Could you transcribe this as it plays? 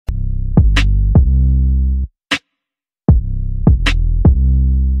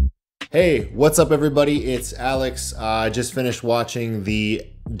Hey, what's up everybody? It's Alex. I just finished watching the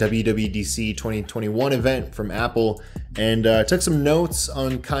WWDC 2021 event from Apple and took some notes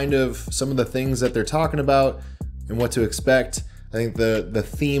on kind of some of the things that they're talking about and what to expect. I think the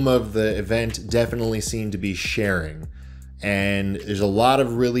theme of the event definitely seemed to be sharing. And there's a lot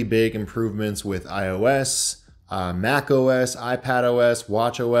of really big improvements with iOS, macOS, iPadOS,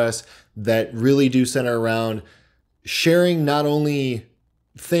 watchOS that really do center around sharing not only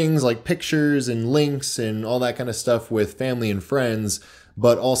things like pictures and links and all that kind of stuff with family and friends,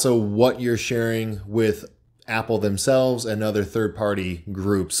 but also what you're sharing with Apple themselves and other third-party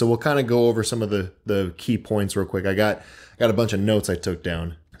groups. So we'll kind of go over some of the key points real quick. I got a bunch of notes I took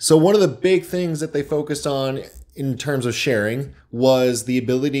down. So one of the big things that they focused on in terms of sharing was the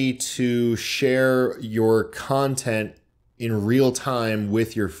ability to share your content in real time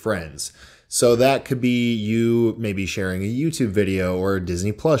with your friends. So that could be you maybe sharing a YouTube video or a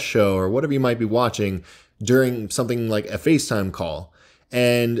Disney Plus show or whatever you might be watching during something like a FaceTime call.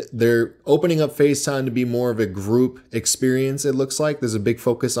 And they're opening up FaceTime to be more of a group experience, it looks like. There's a big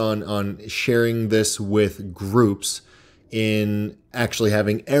focus on sharing this with groups in actually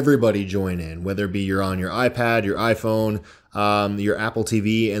having everybody join in, whether it be you're on your iPad, your iPhone, your Apple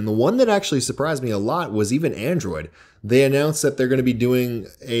TV. And the one that actually surprised me a lot was even Android. They announced that they're going to be doing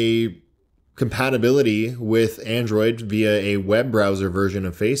a compatibility with Android via a web browser version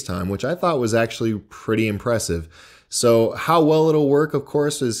of FaceTime, which I thought was actually pretty impressive. So how well it'll work, of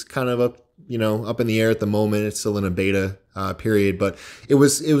course, is kind of up in the air at the moment. It's still in a beta period, but it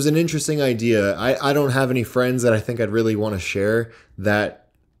was an interesting idea. I don't have any friends that I think I'd really want to share that,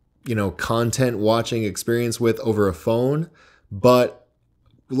 content watching experience with over a phone, but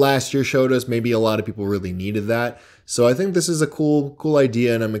last year showed us maybe a lot of people really needed that. So I think this is a cool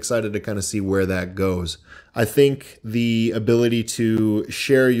idea, and I'm excited to kind of see where that goes. I think the ability to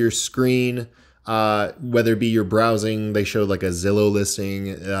share your screen, whether it be you're browsing, they showed like a Zillow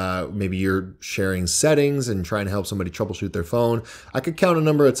listing, maybe you're sharing settings and trying to help somebody troubleshoot their phone. I could count a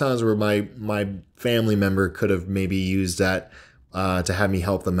number of times where my family member could have maybe used that to have me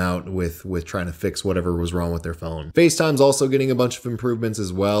help them out with trying to fix whatever was wrong with their phone. FaceTime's also getting a bunch of improvements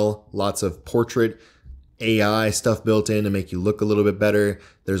as well. Lots of portrait AI stuff built in to make you look a little bit better.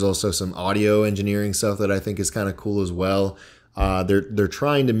 There's also some audio engineering stuff that I think is kind of cool as well. They're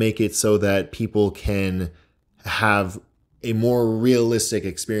trying to make it so that people can have a more realistic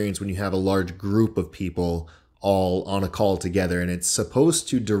experience when you have a large group of people all on a call together. And it's supposed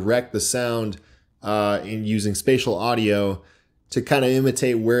to direct the sound in using spatial audio to kind of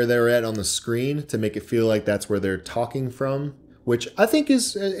imitate where they're at on the screen to make it feel like that's where they're talking from, which I think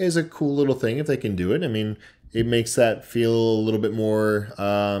is a cool little thing if they can do it. I mean, it makes that feel a little bit more,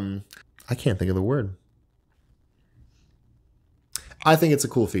 I can't think of the word. I think it's a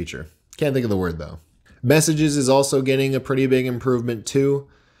cool feature. Can't think of the word though. Messages is also getting a pretty big improvement too.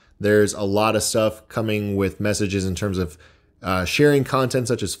 There's a lot of stuff coming with messages in terms of sharing content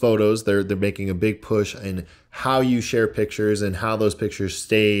such as photos. They're making a big push in how you share pictures and how those pictures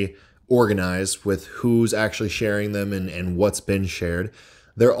stay organized with who's actually sharing them and what's been shared.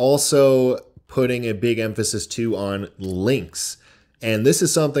 They're also putting a big emphasis too on links. And this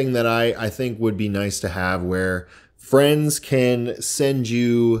is something that I think would be nice to have, where friends can send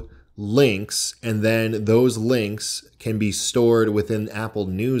you links and then those links can be stored within Apple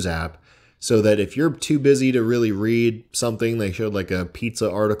News app, so that if you're too busy to really read something, they showed like a pizza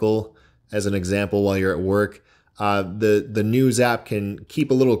article as an example while you're at work, the news app can keep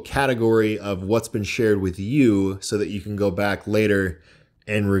a little category of what's been shared with you so that you can go back later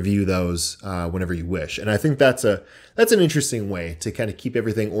and review those whenever you wish. And I think that's an interesting way to kind of keep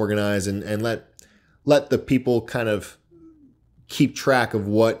everything organized and let the people kind of keep track of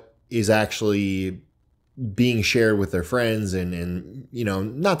what is actually being shared with their friends and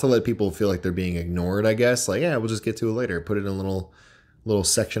not to let people feel like they're being ignored, I guess. Like, yeah, we'll just get to it later. Put it in a little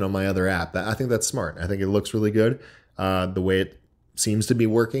section on my other app. I think that's smart. I think it looks really good. The way it seems to be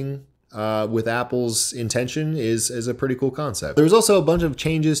working with Apple's intention is a pretty cool concept. There's also a bunch of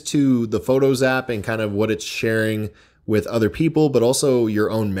changes to the Photos app and kind of what it's sharing with other people, but also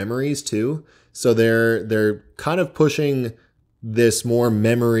your own memories too. So they're kind of pushing this more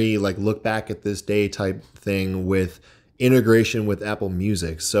memory, like look back at this day type thing with integration with Apple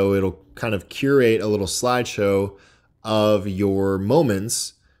Music. So it'll kind of curate a little slideshow of your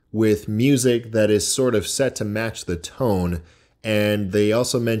moments with music that is sort of set to match the tone. And they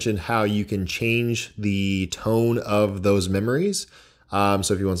also mentioned how you can change the tone of those memories. So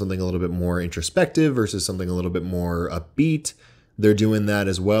if you want something a little bit more introspective versus something a little bit more upbeat, they're doing that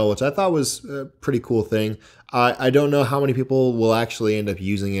as well, which I thought was a pretty cool thing. I don't know how many people will actually end up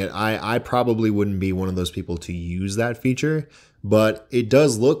using it. I probably wouldn't be one of those people to use that feature, but it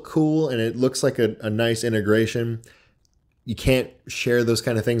does look cool and it looks like a nice integration. You can't share those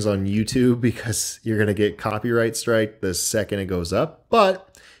kind of things on YouTube because you're going to get copyright strike the second it goes up.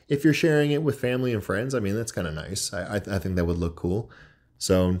 But if you're sharing it with family and friends, I mean, that's kind of nice. I think that would look cool.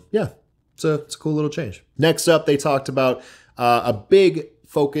 So yeah, it's a cool little change. Next up, they talked about a big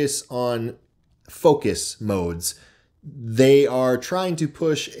focus on focus modes. They are trying to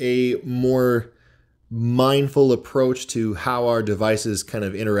push a more mindful approach to how our devices kind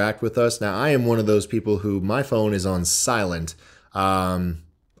of interact with us. Now, I am one of those people who my phone is on silent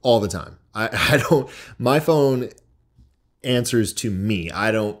all the time. My phone answers to me.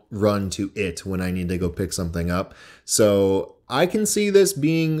 I don't run to it when I need to go pick something up. So I can see this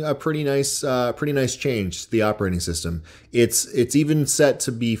being a pretty nice change to the operating system. It's even set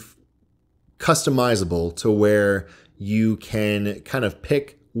to be customizable to where you can kind of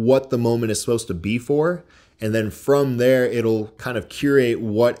pick what the moment is supposed to be for, and then from there it'll kind of curate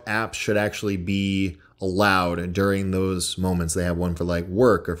what apps should actually be allowed during those moments. They have one for like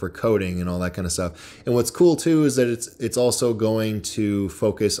work or for coding and all that kind of stuff. And what's cool too is that it's also going to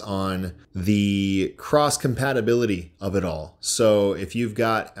focus on the cross compatibility of it all. So if you've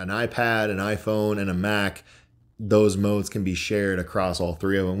got an iPad, an iPhone, and a Mac, those modes can be shared across all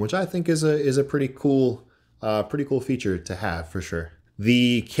three of them, which I think is a pretty cool feature to have for sure.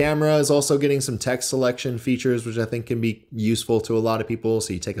 The camera is also getting some text selection features, which I think can be useful to a lot of people.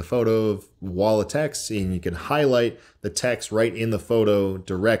 So you take a photo of a wall of text and you can highlight the text right in the photo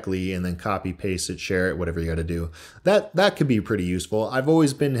directly and then copy, paste it, share it, whatever you got to do. That could be pretty useful. I've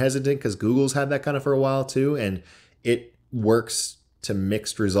always been hesitant because Google's had that kind of for a while too, and it works to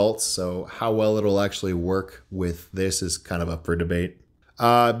mixed results. So how well it'll actually work with this is kind of up for debate.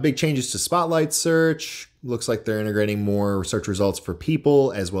 Big changes to Spotlight search. Looks like they're integrating more search results for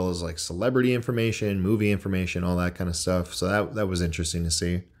people as well as like celebrity information, movie information, all that kind of stuff. So that was interesting to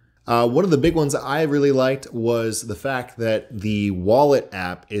see. One of the big ones I really liked was the fact that the Wallet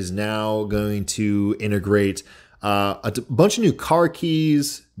app is now going to integrate a bunch of new car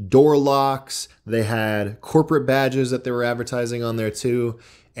keys, door locks. They had corporate badges that they were advertising on there too.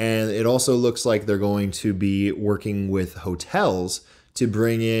 And it also looks like they're going to be working with hotels to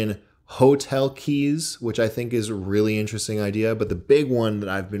bring in hotel keys, which I think is a really interesting idea. But the big one that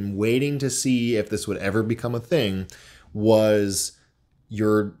I've been waiting to see if this would ever become a thing was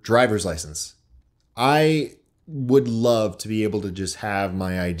your driver's license. I would love to be able to just have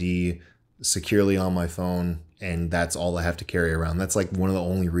my ID securely on my phone, and that's all I have to carry around. That's like one of the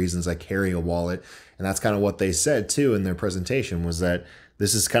only reasons I carry a wallet. And that's kind of what they said too in their presentation, was that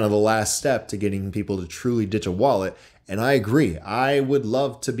this is kind of the last step to getting people to truly ditch a wallet. And I agree. I would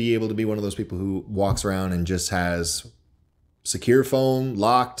love to be able to be one of those people who walks around and just has secure phone,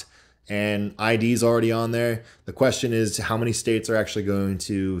 locked, and ID's already on there. The question is how many states are actually going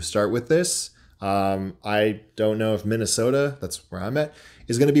to start with this? I don't know if Minnesota, that's where I'm at,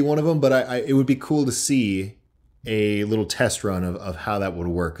 is going to be one of them, but it would be cool to see a little test run of how that would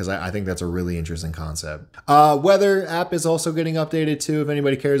work, because I think that's a really interesting concept. Weather app is also getting updated too, if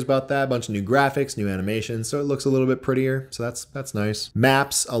anybody cares about that. A bunch of new graphics, new animations, so it looks a little bit prettier, so that's nice.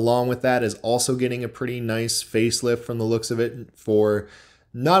 Maps, along with that, is also getting a pretty nice facelift from the looks of it, for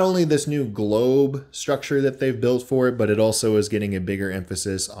not only this new globe structure that they've built for it, but it also is getting a bigger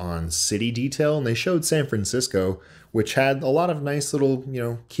emphasis on city detail. And they showed San Francisco, which had a lot of nice little,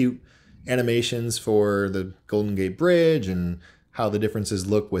 cute animations for the Golden Gate Bridge and how the differences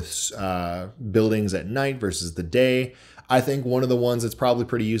look with buildings at night versus the day. I think one of the ones that's probably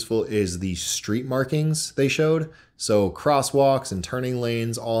pretty useful is the street markings they showed. So crosswalks and turning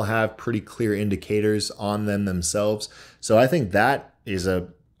lanes all have pretty clear indicators on them themselves. So I think that is a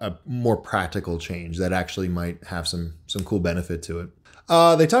more practical change that actually might have some cool benefit to it.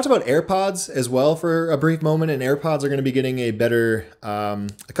 They talked about AirPods as well for a brief moment, and AirPods are going to be getting a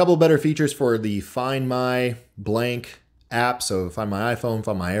couple better features for the Find My blank app. So Find My iPhone,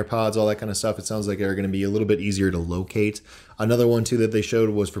 Find My AirPods, all that kind of stuff. It sounds like they're going to be a little bit easier to locate. Another one too that they showed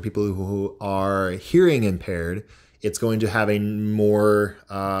was for people who are hearing impaired. It's going to have a more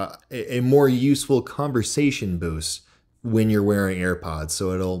useful conversation boost when you're wearing AirPods.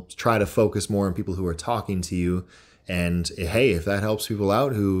 So it'll try to focus more on people who are talking to you. And hey, if that helps people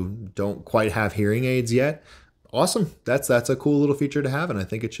out who don't quite have hearing aids yet, awesome. That's a cool little feature to have, and I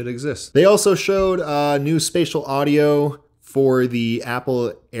think it should exist. They also showed new spatial audio for the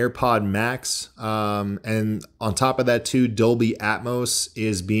Apple AirPod Max. And on top of that too, Dolby Atmos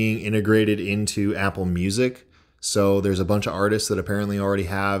is being integrated into Apple Music. So there's a bunch of artists that apparently already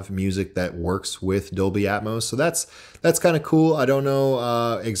have music that works with Dolby Atmos. So that's kind of cool. I don't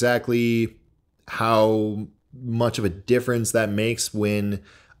know exactly how much of a difference that makes when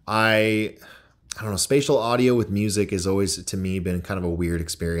I don't know, spatial audio with music is always, to me, been kind of a weird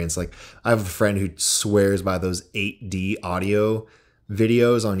experience. Like, I have a friend who swears by those 8D audio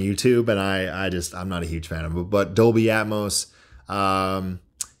videos on YouTube, and I'm not a huge fan of it. But Dolby Atmos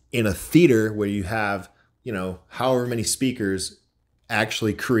in a theater where you have, you know, however many speakers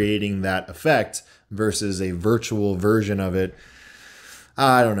actually creating that effect versus a virtual version of it,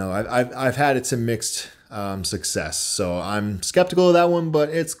 I don't know. I've had it to mixed success, so I'm skeptical of that one, but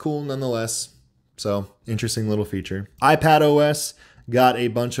it's cool nonetheless. So, interesting little feature. iPad OS got a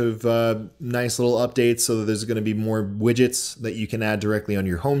bunch of nice little updates, so that there's going to be more widgets that you can add directly on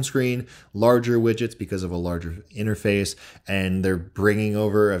your home screen, larger widgets because of a larger interface, and they're bringing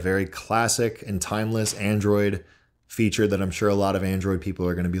over a very classic and timeless Android feature that I'm sure a lot of Android people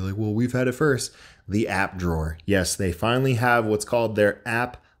are going to be like, well, we've had it first, the app drawer. Yes, they finally have what's called their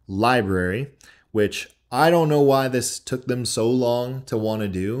app library, which I don't know why this took them so long to want to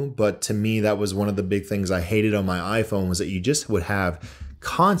do, but to me, that was one of the big things I hated on my iPhone, was that you just would have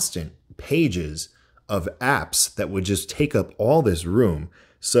constant pages of apps that would just take up all this room.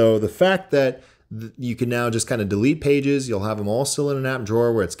 So the fact that you can now just kind of delete pages, you'll have them all still in an app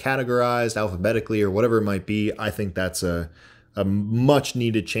drawer where it's categorized alphabetically or whatever it might be. I think that's a much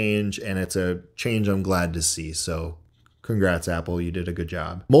needed change, and it's a change I'm glad to see. So congrats, Apple, you did a good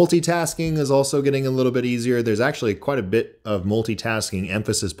job. Multitasking is also getting a little bit easier. There's actually quite a bit of multitasking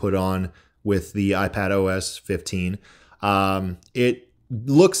emphasis put on with the iPad OS 15. It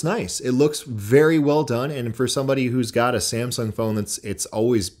looks nice. It looks very well done. And for somebody who's got a Samsung phone it's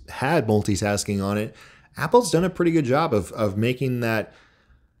always had multitasking on it, Apple's done a pretty good job of making that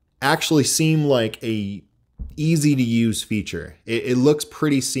actually seem like a easy to use feature. It looks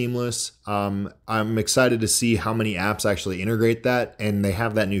pretty seamless. I'm excited to see how many apps actually integrate that. And they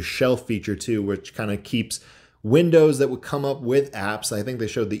have that new shelf feature too, which kind of keeps windows that would come up with apps. I think they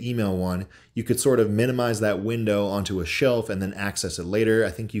showed the email one. You could sort of minimize that window onto a shelf and then access it later. I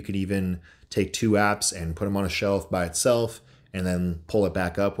think you could even take two apps and put them on a shelf by itself and then pull it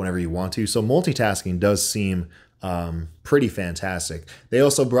back up whenever you want to. So multitasking does seem pretty fantastic. They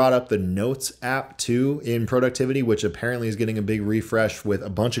also brought up the Notes app too in productivity, which apparently is getting a big refresh with a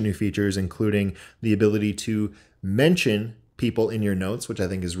bunch of new features, including the ability to mention people in your notes, which I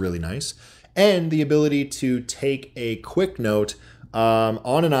think is really nice, and the ability to take a quick note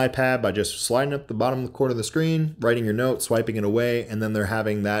on an iPad by just sliding up the bottom corner of the screen, writing your note, swiping it away, and then they're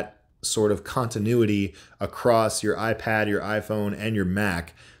having that sort of continuity across your iPad, your iPhone, and your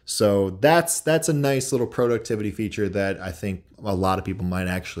Mac. So that's a nice little productivity feature that I think a lot of people might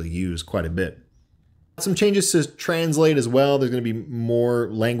actually use quite a bit. Some changes to Translate as well. There's going to be more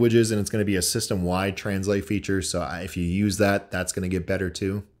languages, and it's going to be a system-wide translate feature. So if you use that, that's going to get better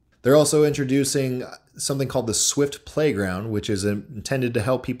too. They're also introducing something called the Swift Playground, which is intended to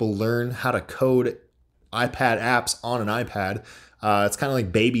help people learn how to code iPad apps on an iPad. It's kind of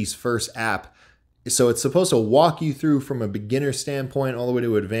like baby's first app. So it's supposed to walk you through from a beginner standpoint all the way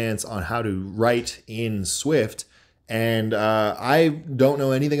to advanced on how to write in Swift. And I don't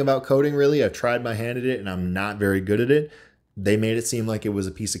know anything about coding really. I've tried my hand at it and I'm not very good at it. They made it seem like it was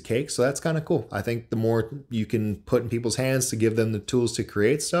a piece of cake. So that's kind of cool. I think the more you can put in people's hands to give them the tools to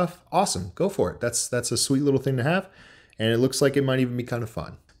create stuff, awesome, go for it. That's a sweet little thing to have. And it looks like it might even be kind of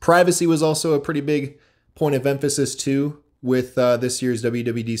fun. Privacy was also a pretty big point of emphasis too. With this year's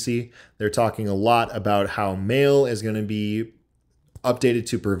WWDC, they're talking a lot about how Mail is going to be updated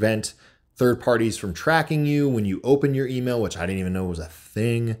to prevent third parties from tracking you when you open your email, which I didn't even know was a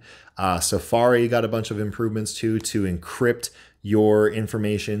thing. Safari got a bunch of improvements too to encrypt your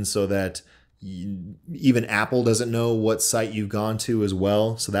information so that even Apple doesn't know what site you've gone to as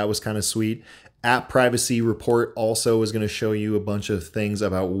well. So that was kind of sweet. App Privacy Report also is going to show you a bunch of things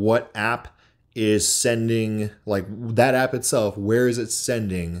about what app is sending, like that app itself, where is it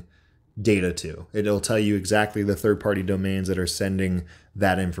sending data to? It'll tell you exactly the third-party domains that are sending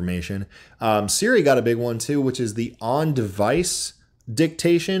that information. Siri got a big one too, which is the on-device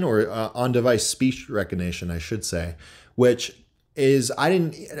dictation or on-device speech recognition, I should say, which is, I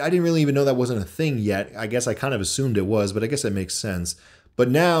didn't really even know that wasn't a thing yet. I guess I kind of assumed it was, but I guess it makes sense. But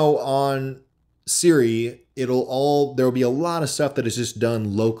now on Siri, there'll be a lot of stuff that is just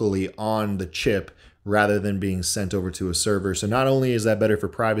done locally on the chip rather than being sent over to a server. So not only is that better for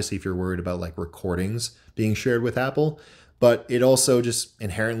privacy if you're worried about like recordings being shared with Apple, but it also just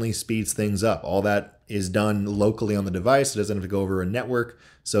inherently speeds things up. All that is done locally on the device. It doesn't have to go over a network.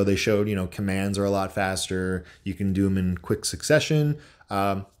 So they showed, commands are a lot faster. You can do them in quick succession.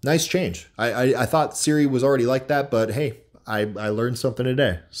 Nice change. I thought Siri was already like that, but hey, I learned something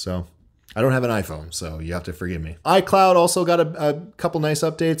today. So I don't have an iPhone, so you have to forgive me. iCloud also got a couple nice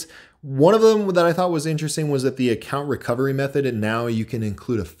updates. One of them that I thought was interesting was that the account recovery method, and now you can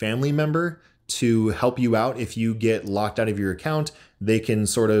include a family member to help you out if you get locked out of your account. They can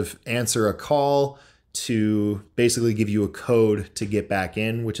sort of answer a call to basically give you a code to get back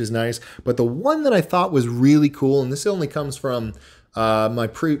in, which is nice. But the one that I thought was really cool, and this only comes from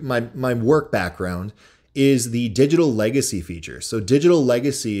my work background, is the digital legacy feature. So digital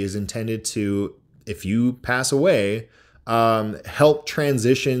legacy is intended to, if you pass away, help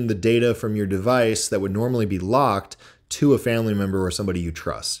transition the data from your device that would normally be locked to a family member or somebody you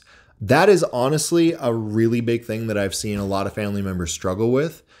trust. That is honestly a really big thing that I've seen a lot of family members struggle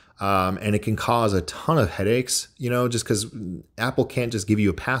with. And it can cause a ton of headaches, just because Apple can't just give you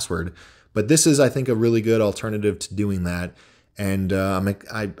a password. But this is, I think, a really good alternative to doing that. And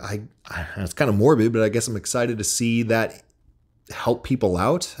it's kind of morbid, but I guess I'm excited to see that help people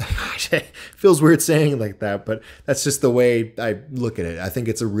out. It feels weird saying it like that, but that's just the way I look at it. I think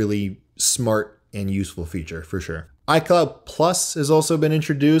it's a really smart and useful feature for sure. iCloud Plus has also been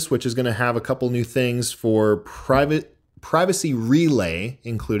introduced, which is going to have a couple new things for privacy relay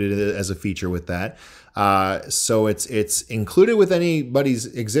included as a feature with that. So it's included with anybody's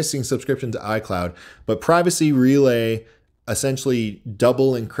existing subscription to iCloud, but privacy relay essentially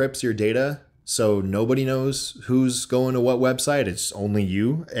double encrypts your data. So nobody knows who's going to what website. It's only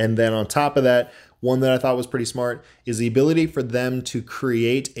you. And then on top of that, one that I thought was pretty smart is the ability for them to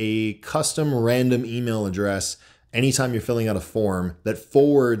create a custom random email address anytime you're filling out a form that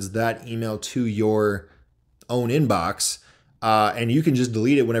forwards that email to your own inbox, and you can just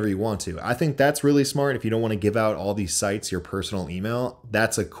delete it whenever you want to. I think that's really smart. If you don't want to give out all these sites your personal email,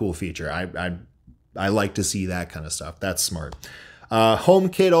 that's a cool feature. I like to see that kind of stuff. That's smart.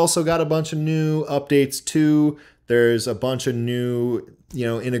 HomeKit also got a bunch of new updates too. There's a bunch of new,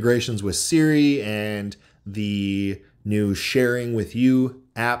 integrations with Siri and the new sharing with you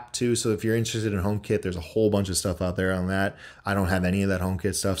app too. So if you're interested in HomeKit, there's a whole bunch of stuff out there on that. I don't have any of that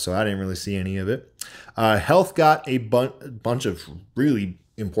HomeKit stuff, so I didn't really see any of it. Health got a bunch of really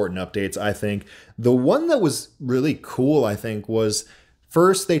important updates, I think. The one that was really cool, I think, was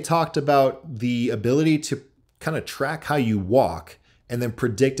first they talked about the ability to kind of track how you walk and then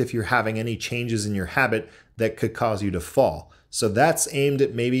predict if you're having any changes in your habit that could cause you to fall. So that's aimed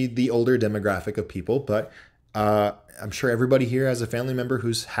at maybe the older demographic of people, but I'm sure everybody here has a family member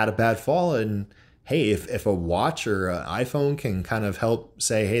who's had a bad fall, and hey, if a watch or an iPhone can kind of help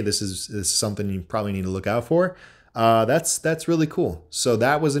say, hey, this is something you probably need to look out for, that's really cool. So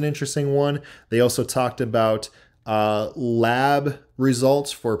that was an interesting one. They also talked about lab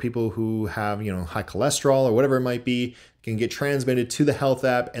results for people who have, high cholesterol or whatever it might be, can get transmitted to the health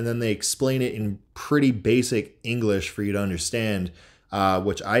app, and then they explain it in pretty basic English for you to understand,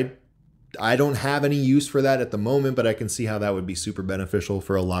 which I don't have any use for that at the moment, but I can see how that would be super beneficial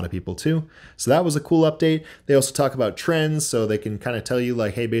for a lot of people too. So that was a cool update. They also talk about trends, so they can kind of tell you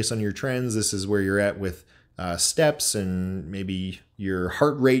like, hey, based on your trends, this is where you're at with steps and maybe your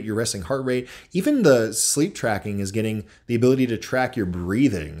heart rate, your resting heart rate. Even the sleep tracking is getting the ability to track your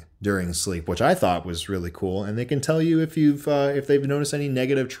breathing during sleep, which I thought was really cool. And they can tell you if they've noticed any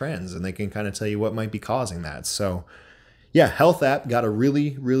negative trends, and they can kind of tell you what might be causing that. So yeah, Health app got a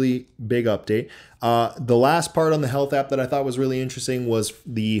really, really big update. The last part on the Health app that I thought was really interesting was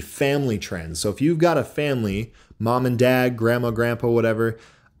the family trends. So if you've got a family, mom and dad, grandma, grandpa, whatever,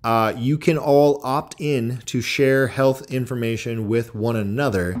 you can all opt in to share health information with one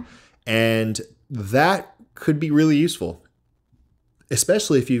another. And that could be really useful,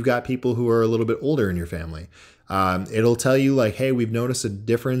 especially if you've got people who are a little bit older in your family. It'll tell you like, hey, we've noticed a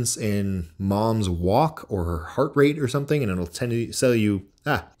difference in mom's walk or her heart rate or something, and it'll tell you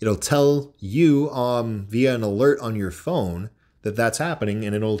via an alert on your phone that that's happening,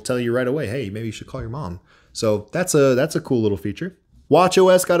 and it'll tell you right away, hey, maybe you should call your mom. So that's a cool little feature.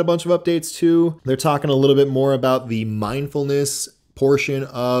 WatchOS got a bunch of updates too. They're talking a little bit more about the mindfulness portion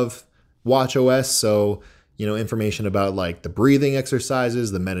of WatchOS. So information about like the breathing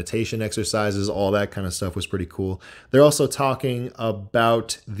exercises, the meditation exercises, all that kind of stuff was pretty cool. They're also talking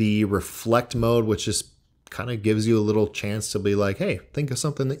about the reflect mode, which just kind of gives you a little chance to be like, hey, think of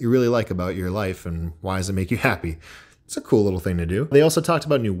something that you really like about your life and why does it make you happy? It's a cool little thing to do. They also talked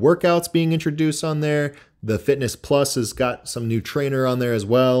about new workouts being introduced on there. The Fitness Plus has got some new trainer on there as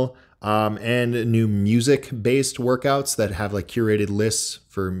well. And new music-based workouts that have like curated lists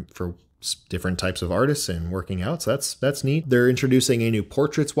for different types of artists and working out. So that's neat. They're introducing a new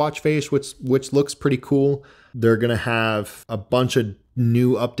portraits watch face, which looks pretty cool. They're gonna have a bunch of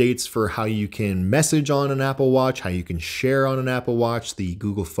new updates for how you can message on an Apple Watch, how you can share on an Apple Watch. The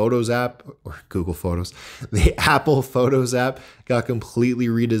Google Photos app, or Google Photos, the Apple Photos app got completely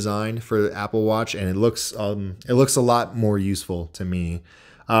redesigned for the Apple Watch, and it looks a lot more useful to me.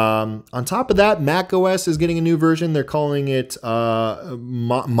 On top of that, macOS is getting a new version. They're calling it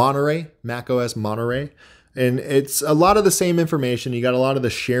Monterey, macOS Monterey. And it's a lot of the same information. You got a lot of the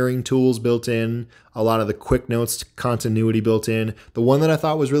sharing tools built in, a lot of the quick notes continuity built in. The one that I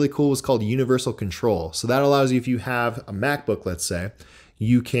thought was really cool was called Universal Control. So that allows you, if you have a MacBook, let's say,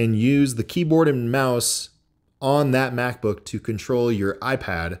 you can use the keyboard and mouse on that MacBook to control your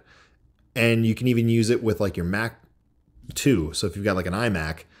iPad. And you can even use it with like your Mac too. So if you've got like an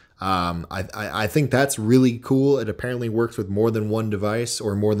iMac, I think that's really cool. It apparently works with more than one device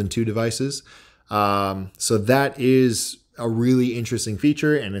or more than two devices. So that is a really interesting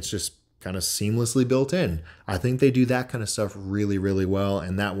feature, and it's just kind of seamlessly built in. I think they do that kind of stuff really, really well.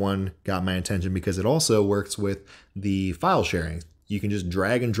 And that one got my attention because it also works with the file sharing. You can just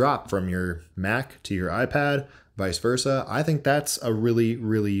drag and drop from your Mac to your iPad, vice versa. I think that's a really,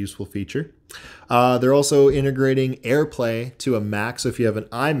 really useful feature. They're also integrating AirPlay to a Mac. So if you have an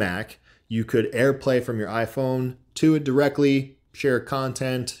iMac, you could AirPlay from your iPhone to it directly, share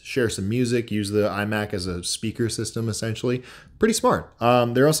content, share some music, use the iMac as a speaker system, essentially. Pretty smart.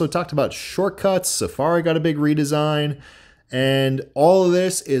 They also talked about shortcuts. Safari got a big redesign. And all of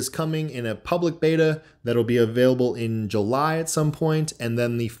this is coming in a public beta that'll be available in July at some point, and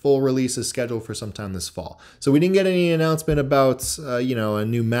then the full release is scheduled for sometime this fall. So we didn't get any announcement about, a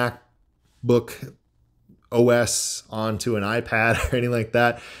new MacBook OS onto an iPad or anything like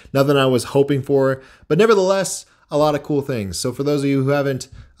that. Nothing I was hoping for, but nevertheless, a lot of cool things. So for those of you who haven't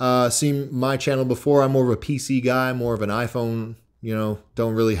seen my channel before, I'm more of a PC guy, more of an iPhone,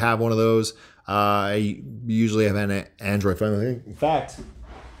 don't really have one of those. I usually have an Android phone. In fact,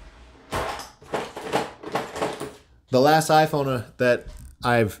 the last iPhone that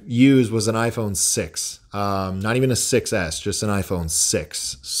I've used was an iPhone 6. Not even a 6S, just an iPhone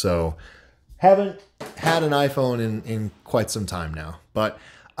 6. So haven't had an iPhone in quite some time now. But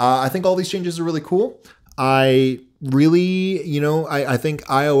I think all these changes are really cool. I really, I think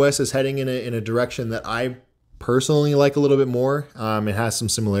iOS is heading in a direction that I personally like a little bit more. It has some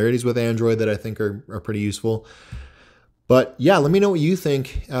similarities with Android that I think are pretty useful. But yeah, let me know what you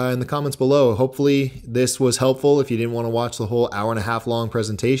think in the comments below. Hopefully this was helpful if you didn't want to watch the whole hour-and-a-half long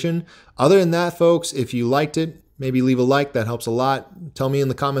presentation. Other than that, folks, if you liked it, maybe leave a like. That helps a lot. Tell me in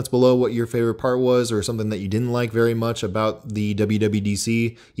the comments below what your favorite part was or something that you didn't like very much about the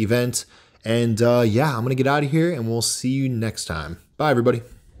WWDC event. And yeah, I'm going to get out of here and we'll see you next time. Bye, everybody.